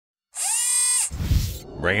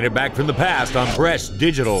Bringing it back from the past on Fresh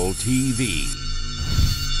Digital TV.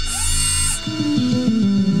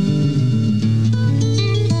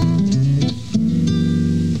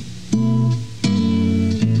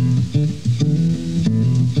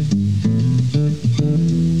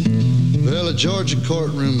 Well, the Georgia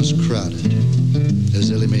courtroom was crowded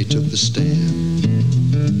as Ellie Mae took the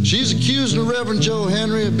stand. She's accusing the Reverend Joe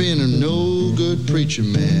Henry of being a no-good preacher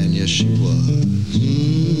man. Yes, she was.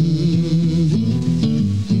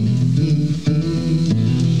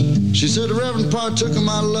 She said the Reverend partook of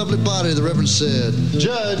my lovely body. The Reverend said,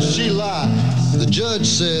 "Judge, she lies." The judge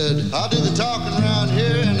said, "I'll do the talking around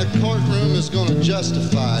here, and the courtroom is going to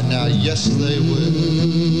justify it." Now, yes, they will.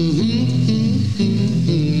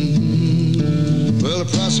 Well, the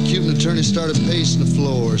prosecuting attorney started pacing the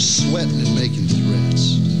floor, sweating and making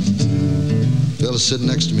threats. The fella sitting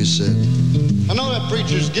next to me said, "I know that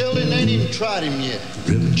preacher's guilty and they ain't even tried him yet.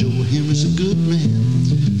 Reverend Joe Henry's a good man.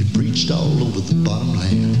 He preached all over the bottom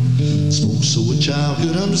land. Spoke so a child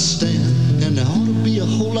could understand. And there ought to be a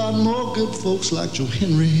whole lot more good folks like Joe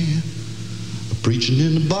Henry preaching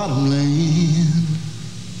in the bottom land."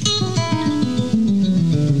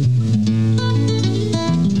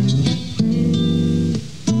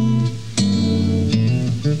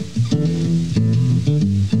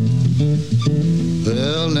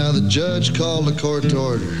 Well, now the judge called the court to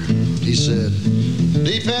order. He said,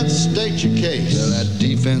 "Defense, state your case." Well, that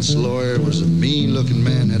defense lawyer was a mean-looking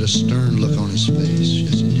man, had a stern look on his face.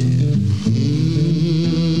 Yes, he did.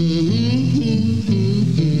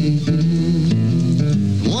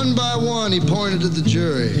 One by one, he pointed at the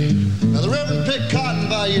jury. "Now, the Reverend picked cotton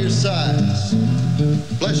by your sides.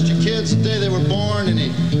 Blessed your kids the day they were born, and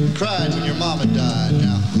he cried when your mama died.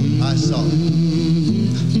 Now, I saw it."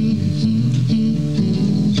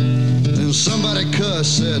 Then somebody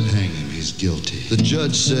cussed, said, "Hang him, he's guilty." The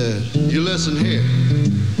judge said, "You listen here.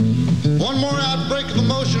 One more outbreak of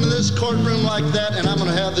emotion in this courtroom like that, and I'm going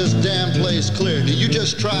to have this damn place cleared. Now, you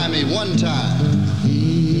just try me one time."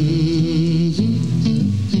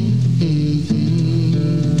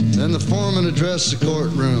 Then the foreman addressed the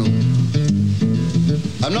courtroom.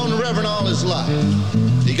 "I've known the Reverend all his life.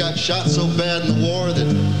 He got shot so bad in the war that,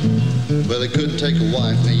 well, he couldn't take a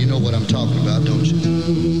wife. Now, you know what I'm talking about, don't you?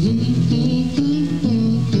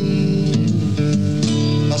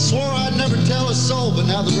 I swore I'd never tell a soul, but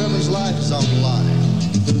now the Reverend's life is on the line.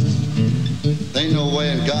 There ain't no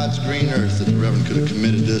way in God's green earth that the Reverend could have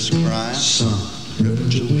committed this crime. Son,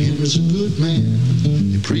 Reverend Joe Henry's a good man.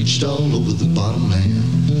 He preached all over the bottom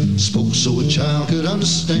land. Spoke so a child could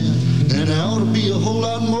understand. And there ought to be a whole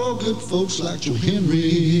lot more good folks like Joe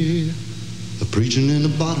Henry preaching in the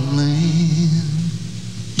bottom land."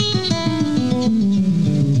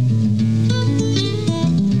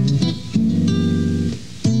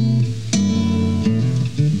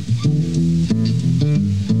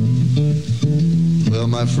 Well,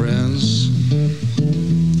 my friends,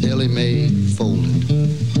 Ellie Mae folded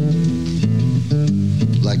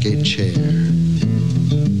like a chair,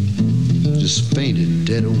 just fainted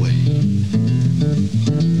dead away.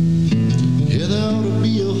 Yeah, there ought to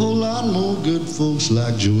be a whole lot more good folks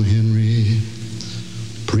like Joe Henry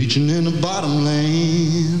preaching in the bottom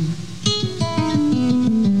land.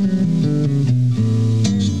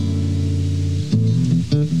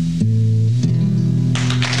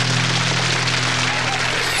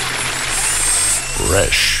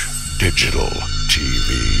 Fresh Digital TV.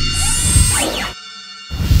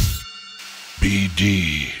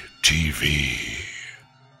 BD TV.